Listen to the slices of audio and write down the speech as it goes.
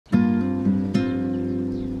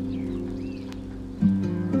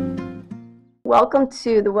Welcome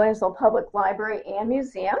to the Williamsville Public Library and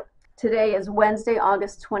Museum. Today is Wednesday,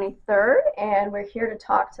 August 23rd, and we're here to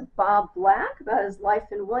talk to Bob Black about his life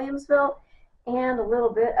in Williamsville and a little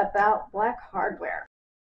bit about Black hardware.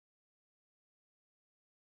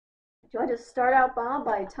 Do you want to just start out, Bob,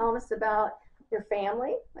 by telling us about your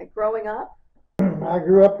family, like growing up? I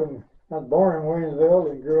was born in Williamsville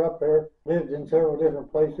and grew up there. Lived in several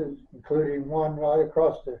different places, including one right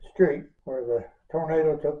across the street where the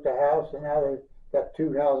tornado took the house, and now they've got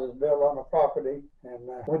two houses built on the property. And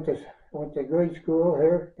went to grade school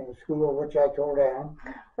here in the school which I tore down.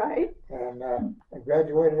 Right. And I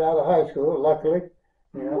graduated out of high school, luckily,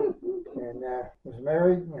 and was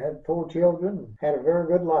married and had 4 children and had a very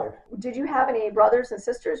good life. Did you have any brothers and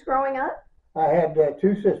sisters growing up? I had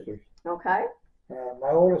 2 sisters. Okay. My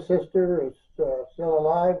oldest sister is still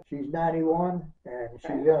alive. She's 91, and she's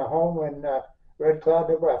in a home in Red Cloud,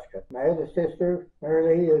 Nebraska. My other sister,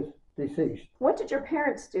 Mary Lee, is deceased. What did your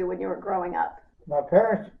parents do when you were growing up? My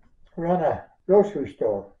parents run a grocery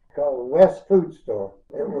store called West Food Store.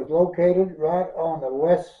 It was located right on the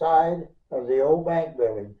west side of the old bank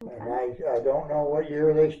building. And I don't know what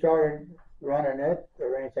year they started running it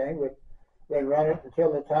or anything, but they run it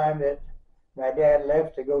until the time that my dad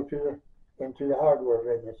left to go into the hardware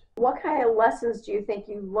business. What kind of lessons do you think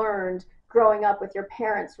you learned growing up with your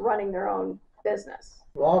parents running their own business?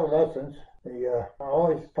 A lot of lessons. They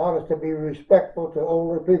always taught us to be respectful to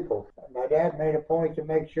older people. My dad made a point to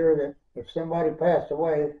make sure that if somebody passed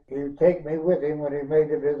away, he would take me with him when he made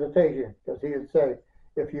the visitation, because he would say,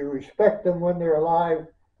 if you respect them when they're alive,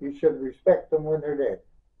 you should respect them when they're dead.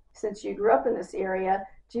 Since you grew up in this area,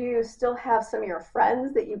 do you still have some of your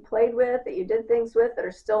friends that you played with, that you did things with, that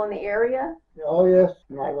are still in the area? Oh, yes.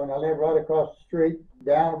 When I lived right across the street,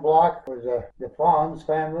 down the block was the Fawns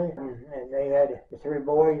family, and they had the 3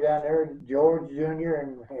 boys down there, George Jr.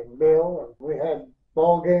 and Bill. And we had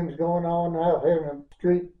ball games going on out here in the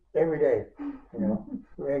street every day.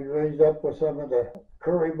 We raised up with some of the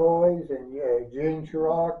Curry boys and Gene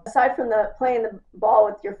Chirac. Aside from playing the ball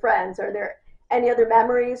with your friends, are there any other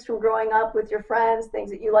memories from growing up with your friends, things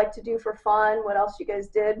that you like to do for fun? What else you guys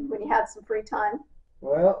did when you had some free time?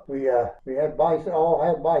 Well, we had all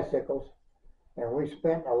had bicycles, and we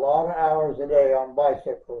spent a lot of hours a day on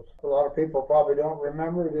bicycles. A lot of people probably don't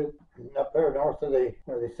remember that up there north of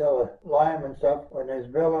where they sell the lime and stuff, when they was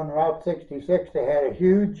building Route 66, they had a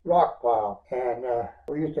huge rock pile, and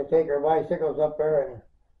we used to take our bicycles up there and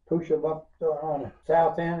push them up on the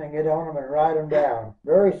south end and get on them and ride them down.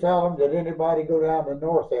 Very seldom did anybody go down the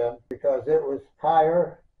north end because it was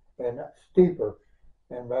higher and steeper.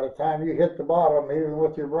 And by the time you hit the bottom, even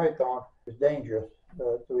with your brake on, it was dangerous.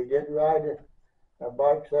 So we did ride our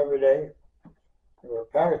bikes every day. There were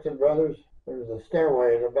Patterson Brothers. There was a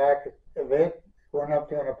stairway in the back of it, going up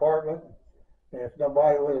to an apartment. And if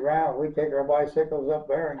nobody was around, we'd take our bicycles up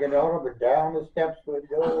there and get on them, and down the steps we'd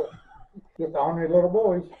go. Just ornery little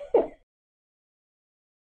boys.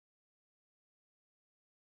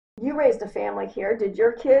 You raised a family here. Did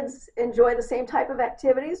your kids enjoy the same type of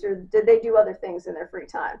activities, or did they do other things in their free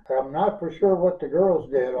time? I'm not for sure what the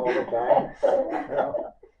girls did all the time,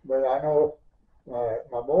 but I know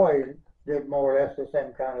my boy did more or less the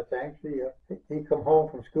same kind of things. He come home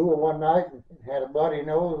from school one night and had a bloody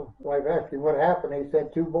nose. Wife asked him what happened. He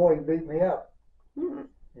said, 2 boys beat me up.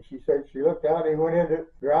 And she said she looked out, he went into the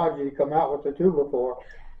garage and he come out with the 2 before.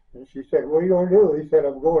 And she said, what are you going to do? He said,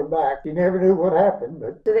 I'm going back. He never knew what happened.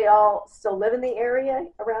 But do they all still live in the area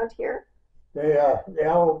around here? They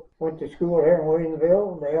all went to school here in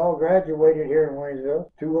Williamsville. They all graduated here in Williamsville.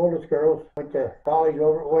 2 oldest girls went to college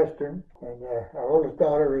over at Western. And our oldest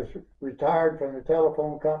daughter is retired from the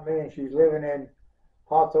telephone company, and she's living in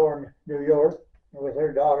Hawthorne, New York, with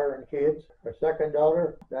her daughter and kids. Her second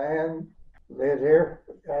daughter, Diane, lives here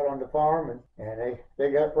out on the farm, and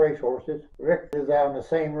they got racehorses. Rick is out on the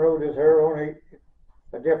same road as her, only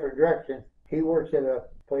a different direction. He works at a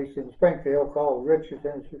place in Springfield called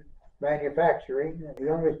Richardson's Manufacturing. The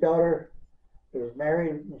youngest daughter is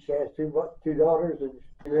married, and she has two daughters, and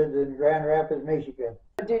she lives in Grand Rapids, Michigan.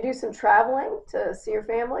 Do you do some traveling to see your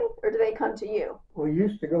family, or do they come to you? We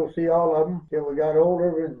used to go see all of them till we got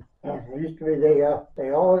older, and it used to be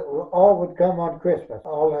they all would come on Christmas.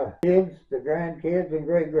 All the kids, the grandkids, and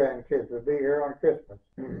great-grandkids would be here on Christmas.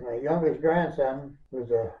 My youngest grandson was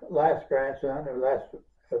the last grandson, or last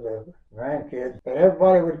of the grandkids, and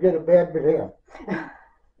everybody would get a bed but him.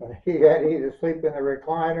 And he had to either sleep in the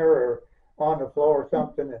recliner or on the floor or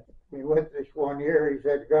something. And we went this one year, he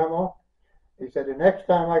said, Grandma, he said, the next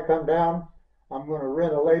time I come down, I'm going to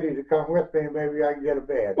rent a lady to come with me, and maybe I can get a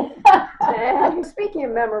bed. Speaking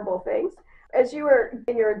of memorable things, As you were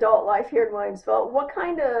in your adult life here in Williamsville, what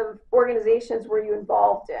kind of organizations were you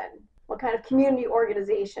involved in? What kind of community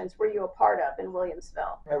organizations were you a part of in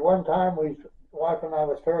Williamsville? At one time, wife and I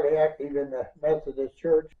was fairly active in the Methodist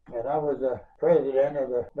Church, and I was the president of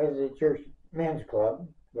the Methodist Church Men's Club.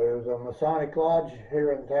 There was a Masonic Lodge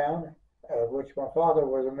here in town, of which my father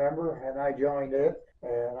was a member, and I joined it,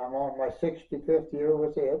 and I'm on my 65th year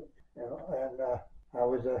with it. I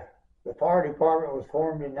was the fire department was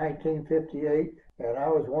formed in 1958, and I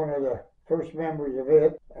was one of the first members of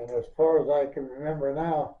it. And as far as I can remember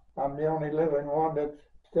now, I'm the only living one that's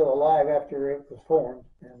still alive after it was formed.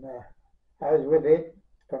 And I was with it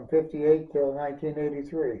from 58 till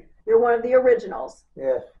 1983. You're one of the originals.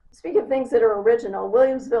 Yes. Speaking of things that are original,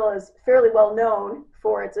 Williamsville is fairly well known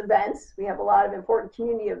for its events. We have a lot of important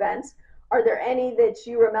community events. Are there any that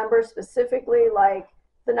you remember specifically, like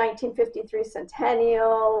the 1953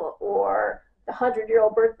 centennial or the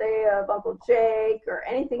 100-year-old birthday of Uncle Jake, or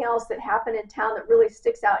anything else that happened in town that really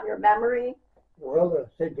sticks out in your memory? Well, the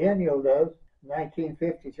centennial does,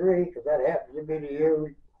 1953, because that happened to be the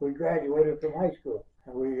year we graduated from high school.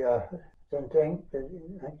 And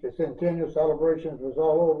the centennial celebrations was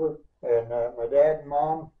all over, and my dad and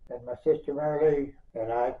mom and my sister Mary Lee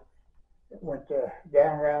and I went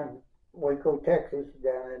down around Waco, Texas,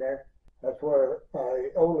 down in there. That's where my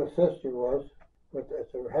oldest sister was with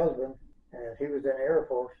her husband, and he was in the Air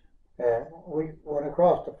Force. And we went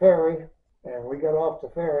across the ferry, and we got off the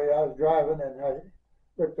ferry. I was driving, and I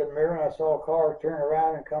looked in the mirror, and I saw a car turn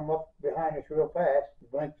around and come up behind us real fast. He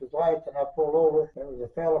blinked his lights, and I pulled over. It was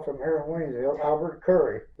a fella from here in Williamsville, Albert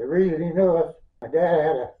Curry. The reason he knew us, my dad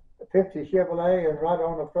had a 50 Chevrolet, and right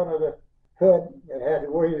on the front of the hood, it had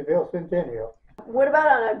the Williamsville Centennial. What about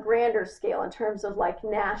on a grander scale in terms of like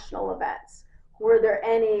national events? Were there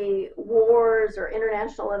any wars or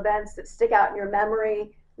international events that stick out in your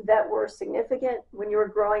memory that were significant when you were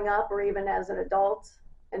growing up or even as an adult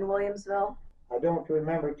in Williamsville? I don't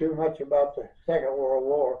remember too much about the Second World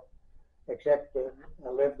War, except that I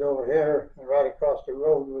lived over here, and right across the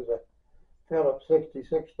road was a Phillips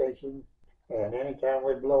 66 station. And anytime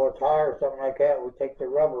we'd blow a tire or something like that, we'd take the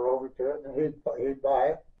rubber over to it, and he'd buy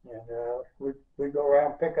it. And we'd go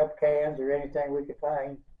around, pick up cans or anything we could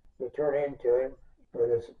find to turn into him. But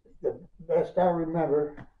it's the best I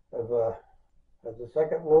remember of the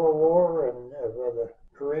Second World War and of the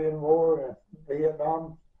Korean War and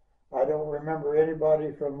Vietnam. I don't remember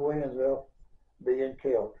anybody from Williamsville being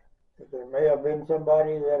killed. There may have been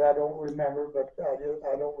somebody that I don't remember, but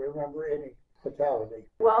I don't remember any fatality.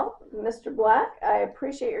 Well, Mr. Black, I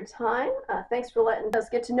appreciate your time. Thanks for letting us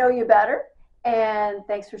get to know you better. And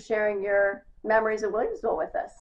thanks for sharing your memories of Williamsville with us.